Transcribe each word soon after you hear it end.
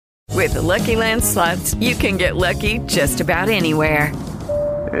With the Lucky Land Slots, you can get lucky just about anywhere.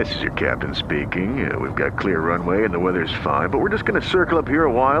 This is your captain speaking. We've got clear runway and the weather's fine, but we're just going to circle up here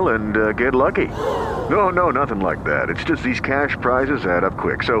a while and get lucky. No, nothing like that. It's just these cash prizes add up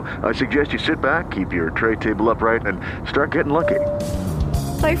quick. So I suggest you sit back, keep your tray table upright, and start getting lucky.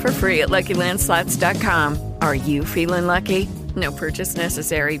 Play for free at LuckyLandSlots.com. Are you feeling lucky? No purchase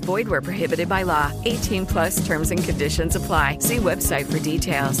necessary. Void where prohibited by law. 18 plus terms and conditions apply. See website for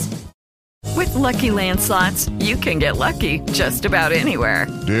details. With Lucky Land Slots, you can get lucky just about anywhere.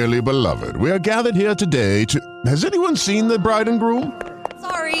 Dearly beloved, we are gathered here today to... Has anyone seen the bride and groom?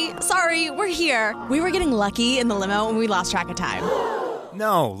 Sorry, we're here. We were getting lucky in the limo and we lost track of time.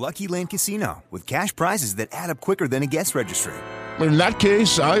 No, Lucky Land Casino, with cash prizes that add up quicker than a guest registry. In that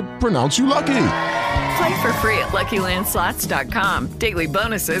case, I pronounce you lucky. Play for free at LuckyLandSlots.com. Daily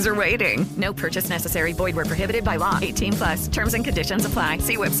bonuses are waiting. No purchase necessary. Void where prohibited by law. 18 plus. Terms and conditions apply.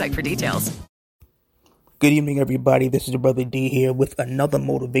 See website for details. Good evening, everybody. This is your brother D here with another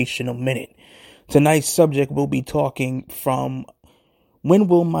motivational minute. Tonight's subject will be talking from when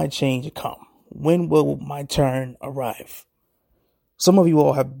will my change come? When will my turn arrive? Some of you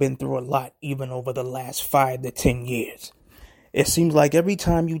all have been through a lot, even over the last 5 to 10 years. It seems like every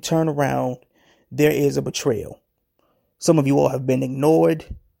time you turn around, there is a betrayal. Some of you all have been ignored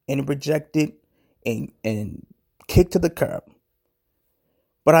and rejected and kicked to the curb.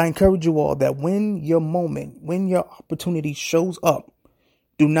 But I encourage you all that when your opportunity shows up,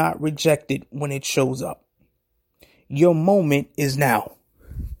 do not reject it when it shows up. Your moment is now.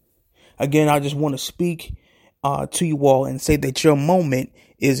 Again, I just want to speak to you all and say that your moment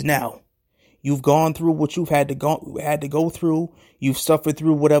is now. You've gone through what you've had to go through. You've suffered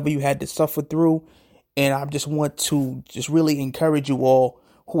through whatever you had to suffer through. And I just want to just really encourage you all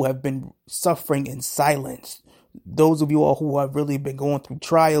who have been suffering in silence. Those of you all who have really been going through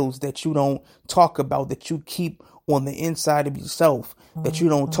trials that you don't talk about, that you keep on the inside of yourself, that you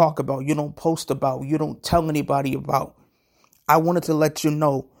don't talk about, you don't post about, you don't tell anybody about. I wanted to let you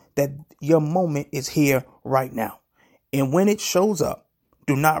know that your moment is here right now. And when it shows up,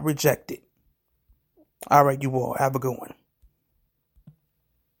 do not reject it. All right, you all have a good one.